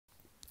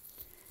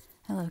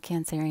Hello,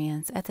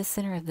 Cancerians. At the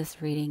center of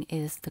this reading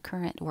is the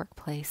current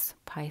workplace,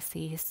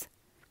 Pisces,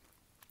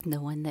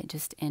 the one that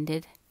just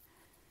ended.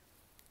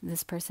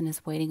 This person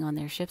is waiting on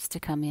their ships to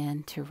come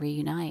in to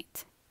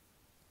reunite,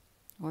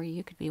 or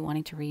you could be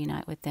wanting to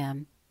reunite with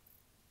them.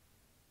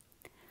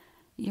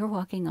 You're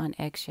walking on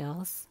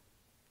eggshells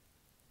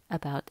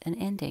about an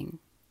ending.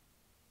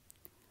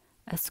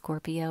 A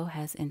Scorpio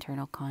has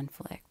internal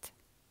conflict.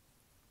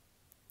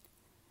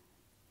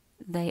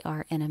 They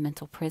are in a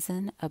mental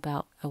prison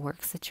about a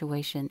work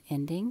situation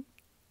ending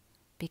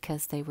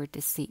because they were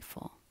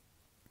deceitful.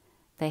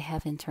 They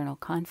have internal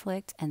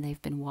conflict and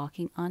they've been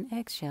walking on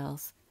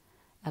eggshells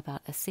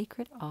about a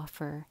secret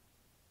offer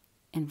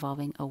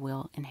involving a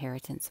will,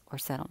 inheritance, or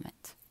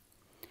settlement.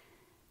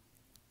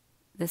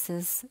 This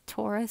is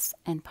Taurus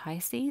and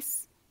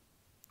Pisces.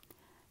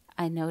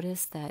 I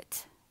noticed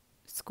that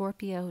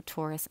Scorpio,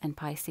 Taurus, and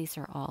Pisces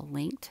are all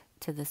linked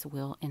to this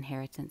will,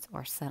 inheritance,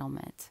 or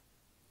settlement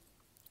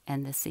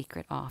and the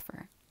secret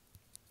offer.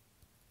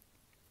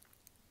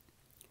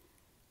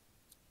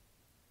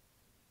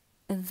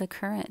 The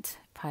current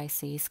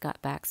Pisces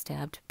got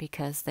backstabbed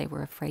because they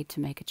were afraid to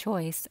make a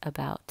choice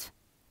about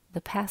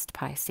the past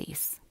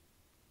Pisces,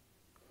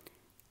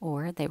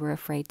 or they were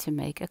afraid to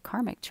make a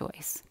karmic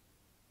choice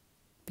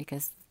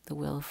because the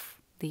wheel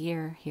of the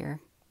year here,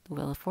 the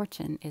wheel of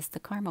fortune, is the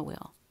karma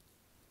wheel.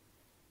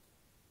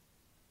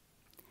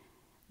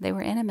 They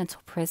were in a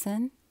mental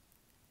prison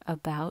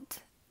about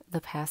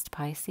the past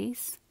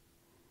Pisces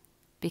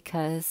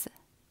because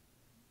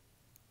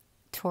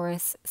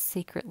Taurus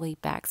secretly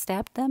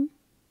backstabbed them.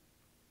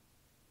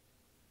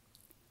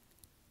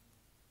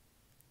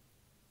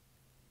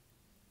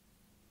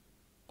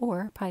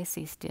 Or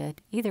Pisces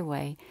did. Either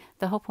way,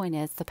 the whole point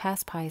is the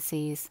past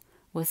Pisces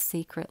was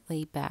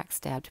secretly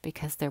backstabbed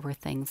because there were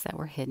things that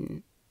were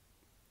hidden.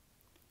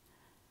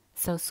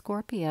 So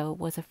Scorpio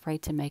was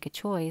afraid to make a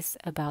choice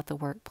about the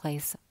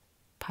workplace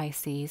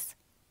Pisces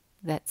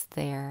that's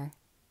there.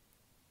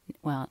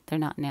 Well, they're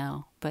not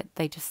now, but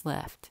they just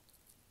left.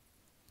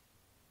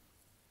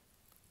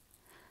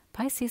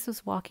 Pisces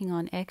was walking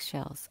on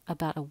eggshells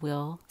about a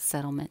will,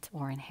 settlement,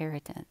 or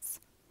inheritance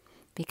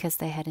because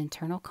they had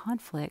internal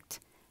conflict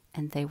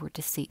and they were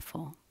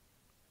deceitful.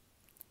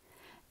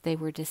 They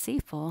were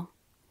deceitful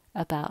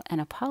about an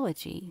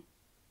apology.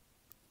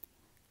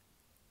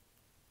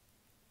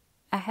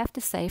 I have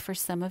to say, for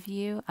some of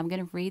you, I'm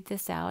going to read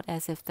this out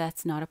as if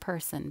that's not a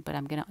person, but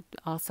I'm going to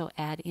also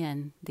add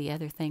in the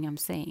other thing I'm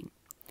seeing.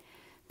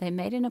 They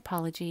made an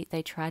apology.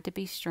 They tried to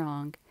be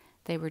strong.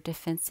 They were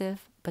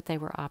defensive, but they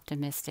were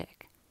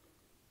optimistic.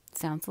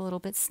 Sounds a little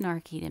bit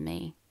snarky to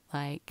me,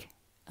 like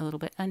a little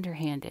bit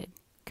underhanded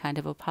kind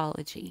of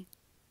apology.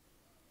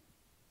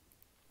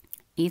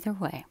 Either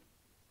way,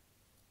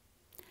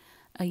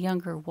 a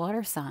younger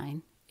water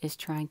sign is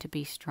trying to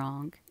be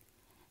strong,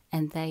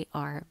 and they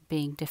are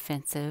being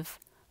defensive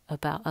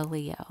about a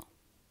Leo.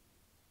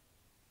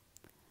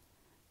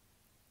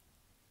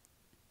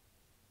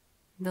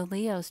 The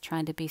Leo's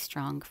trying to be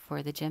strong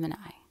for the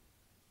Gemini.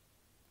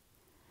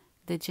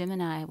 The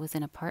Gemini was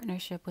in a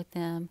partnership with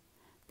them.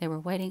 They were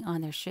waiting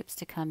on their ships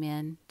to come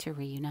in to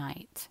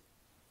reunite.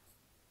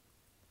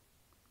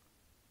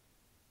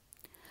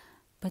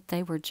 But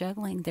they were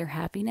juggling their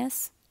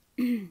happiness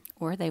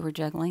or they were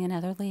juggling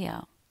another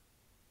Leo.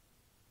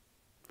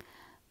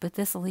 But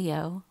this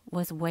Leo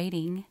was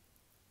waiting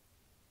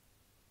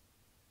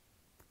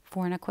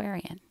for an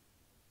Aquarian.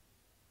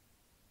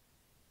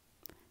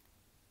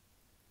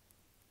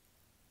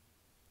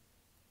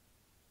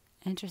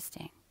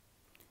 Interesting.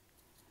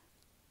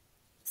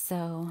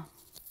 So